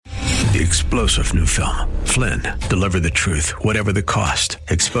The explosive new film, Flynn, Deliver the Truth, Whatever the Cost,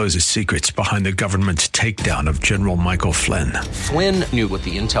 exposes secrets behind the government's takedown of General Michael Flynn. Flynn knew what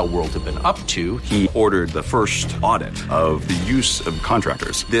the intel world had been up to. He ordered the first audit of the use of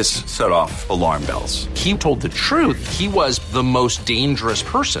contractors. This set off alarm bells. He told the truth. He was the most dangerous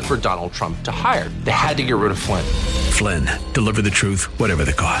person for Donald Trump to hire. They had to get rid of Flynn. Flynn, Deliver the Truth, Whatever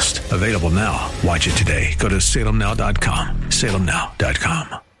the Cost. Available now. Watch it today. Go to salemnow.com.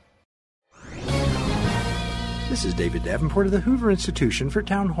 salemnow.com. This is David Davenport of the Hoover Institution for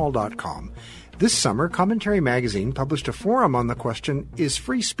townhall.com. This summer, Commentary Magazine published a forum on the question, is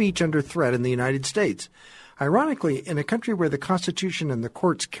free speech under threat in the United States? Ironically, in a country where the Constitution and the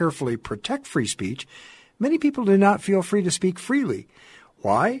courts carefully protect free speech, many people do not feel free to speak freely.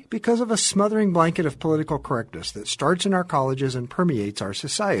 Why? Because of a smothering blanket of political correctness that starts in our colleges and permeates our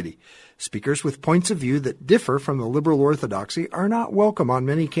society. Speakers with points of view that differ from the liberal orthodoxy are not welcome on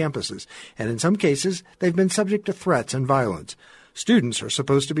many campuses, and in some cases, they've been subject to threats and violence. Students are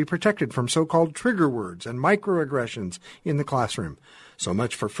supposed to be protected from so-called trigger words and microaggressions in the classroom. So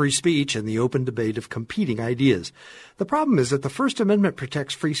much for free speech and the open debate of competing ideas. The problem is that the First Amendment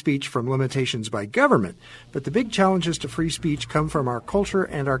protects free speech from limitations by government, but the big challenges to free speech come from our culture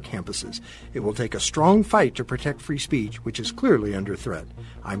and our campuses. It will take a strong fight to protect free speech, which is clearly under threat.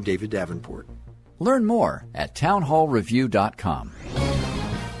 I'm David Davenport. Learn more at townhallreview.com.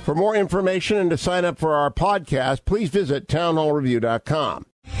 For more information and to sign up for our podcast, please visit townhallreview.com.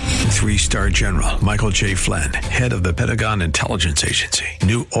 3-star General Michael J. Flynn, head of the Pentagon Intelligence Agency,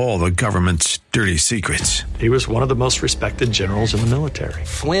 knew all the government's dirty secrets. He was one of the most respected generals in the military.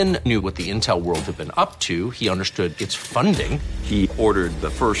 Flynn knew what the intel world had been up to. He understood its funding. He ordered the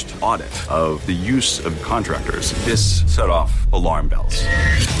first audit of the use of contractors. This set off alarm bells.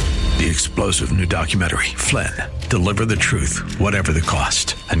 The explosive new documentary, Flynn, Deliver the Truth, Whatever the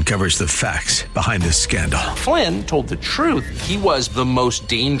Cost, uncovers the facts behind this scandal. Flynn told the truth. He was the most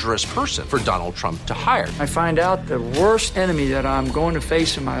dangerous person for Donald Trump to hire. I find out the worst enemy that I'm going to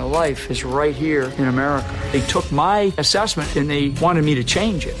face in my life is right here in America. They took my assessment and they wanted me to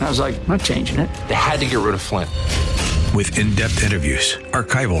change it. And I was like, I'm not changing it. They had to get rid of Flynn. With in-depth interviews,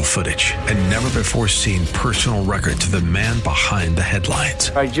 archival footage, and never-before-seen personal records of the man behind the headlines.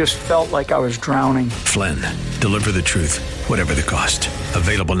 I just felt like I was drowning. Flynn, Deliver the Truth, Whatever the Cost.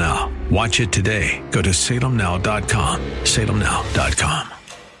 Available now. Watch it today. Go to salemnow.com. salemnow.com.